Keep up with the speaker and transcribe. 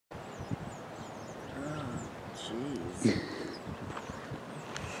Jeez.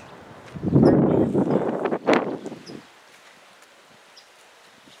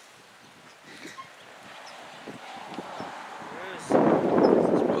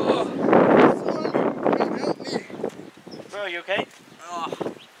 Bro, you okay?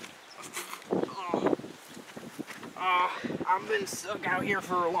 I've been stuck out here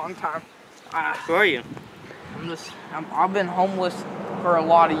for a long time. Who are you? I've been homeless for a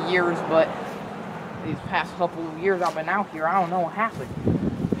lot of years, but these past couple of years I've been out here, I don't know what happened.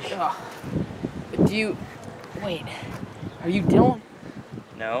 Wait, are you Dylan?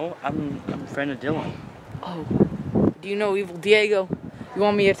 No, I'm a friend of Dylan. Oh, do you know Evil Diego? You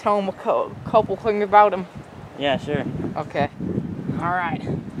want me to tell him a couple things about him? Yeah, sure. Okay. Alright.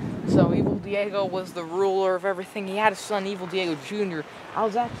 So Evil Diego was the ruler of everything. He had a son, Evil Diego Jr. I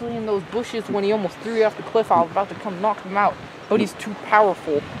was actually in those bushes when he almost threw you off the cliff. I was about to come knock him out. But he's too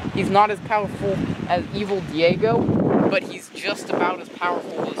powerful. He's not as powerful as Evil Diego, but he's just about as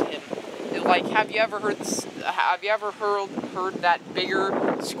powerful as him. Like, have you ever heard that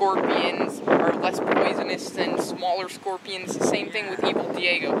bigger scorpions are less poisonous than smaller scorpions? Same thing with Evil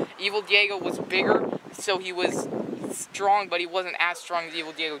Diego. Evil Diego was bigger, so he was strong, but he wasn't as strong as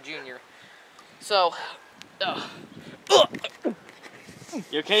Evil Diego Jr. So,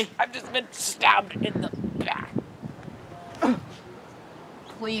 You okay? I've just been stabbed in the back.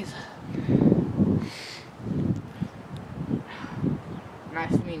 Please.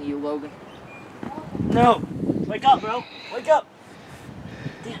 Nice meeting you, Logan. No! Wake up, bro! Wake up!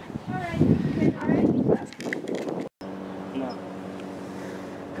 Damn it. Alright. No.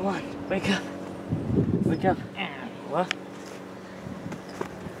 Come on, wake up. Wake up. What?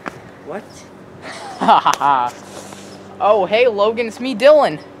 What? Oh, hey, Logan, it's me,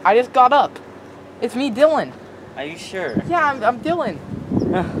 Dylan. I just got up. It's me, Dylan. Are you sure? Yeah, I'm Dylan.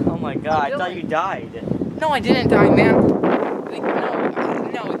 Oh my god, I thought you died. No, I didn't die, man.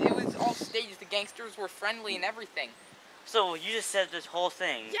 No, it was all staged. The gangsters were friendly and everything. So you just said this whole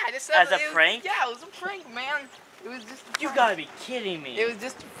thing Yeah, I just said as a prank? Yeah, it was a prank, man. It was just a prank. You gotta be kidding me. It was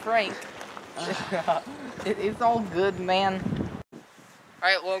just a prank. It's all good, man.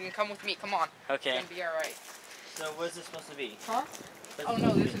 Alright, Logan, come with me. Come on. Okay. It's gonna be alright. So what is this supposed to be? Huh? Oh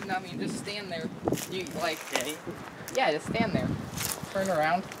no, this is nothing. Just stand there. You like? Okay. Yeah, just stand there. Turn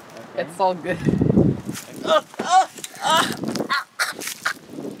around. Okay. It's all good. Ha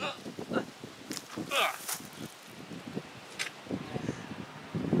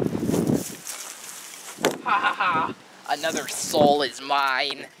ha ha! Another soul is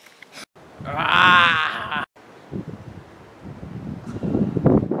mine. Ah!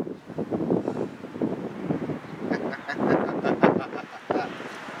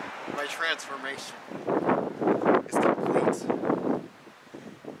 My transformation is complete.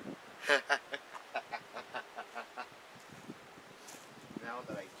 Now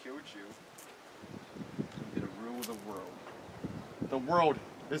that I killed you, I'm gonna rule the world. The world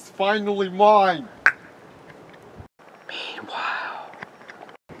is finally mine! Meanwhile.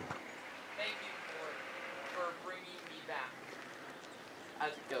 Thank you for bringing me back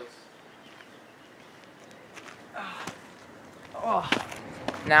as a ghost. Oh.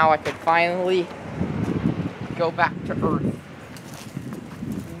 Now I can finally go back to Earth.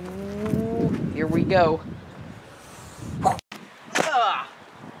 Ooh, here we go.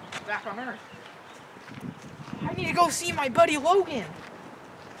 Back on Earth. I need to go see my buddy Logan.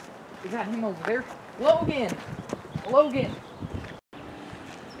 We got him over there. Logan! Logan!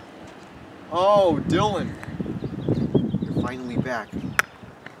 Oh, Dylan. You're finally back.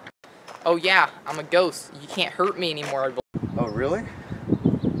 Oh yeah, I'm a ghost. You can't hurt me anymore. Oh, really?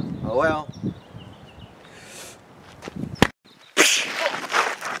 Oh, well.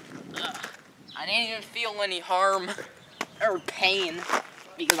 I didn't even feel any harm or pain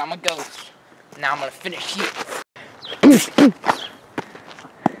because I'm a ghost. Now I'm gonna finish you. You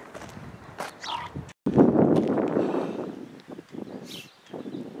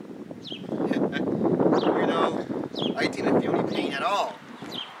know, I didn't feel any pain at all.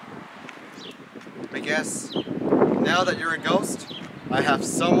 I guess now that you're a ghost, I have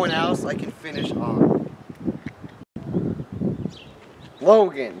someone else I can finish on.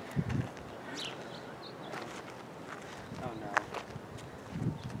 Logan. Oh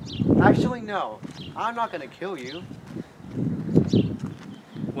no. Actually, no. I'm not gonna kill you.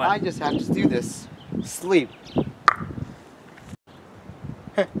 What? I just have to do this. Sleep.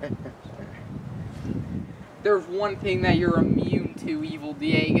 There's one thing that you're immune to, Evil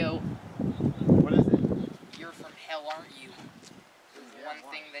Diego. What is it? You're from hell, aren't you? There's one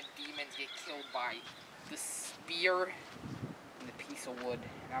thing that demons get killed by. The spear and the piece of wood.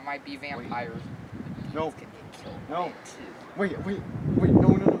 That might be vampires. No. He's gonna get killed No. by it too. Wait,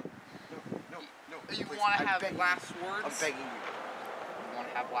 no. You Please, want to I'm have begging last you. words? I'm begging you. You want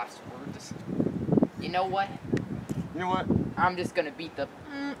to have last words? You know what? You know what? I'm just gonna beat the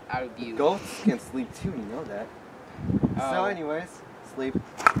out of you. Goats can sleep too, you know that. So Oh. anyways, sleep.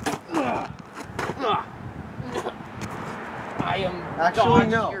 I am Actually,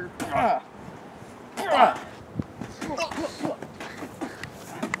 dodged no. your-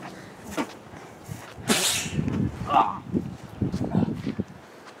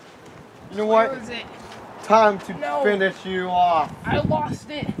 You know Where what? is it? Time to No. finish you off. I lost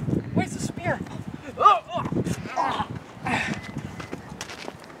it. Where's the spear?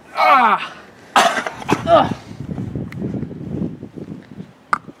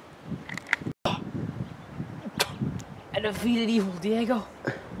 I defeated Evil Diego.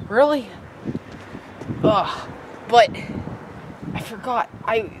 Really? But I forgot.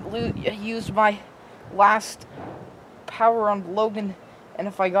 I used my last power on Logan, and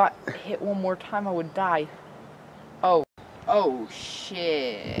if I got hit one more time, I would die. Oh. Oh,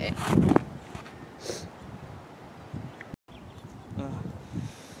 shit.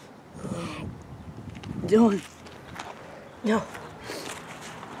 Dylan. No.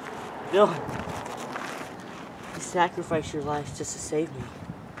 Dylan. You sacrificed your life just to save me.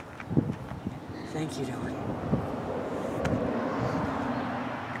 Thank you, Dylan.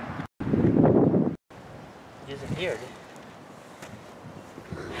 You disappeared.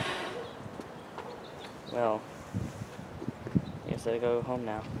 Well, I guess I gotta go home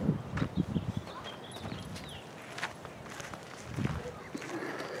now.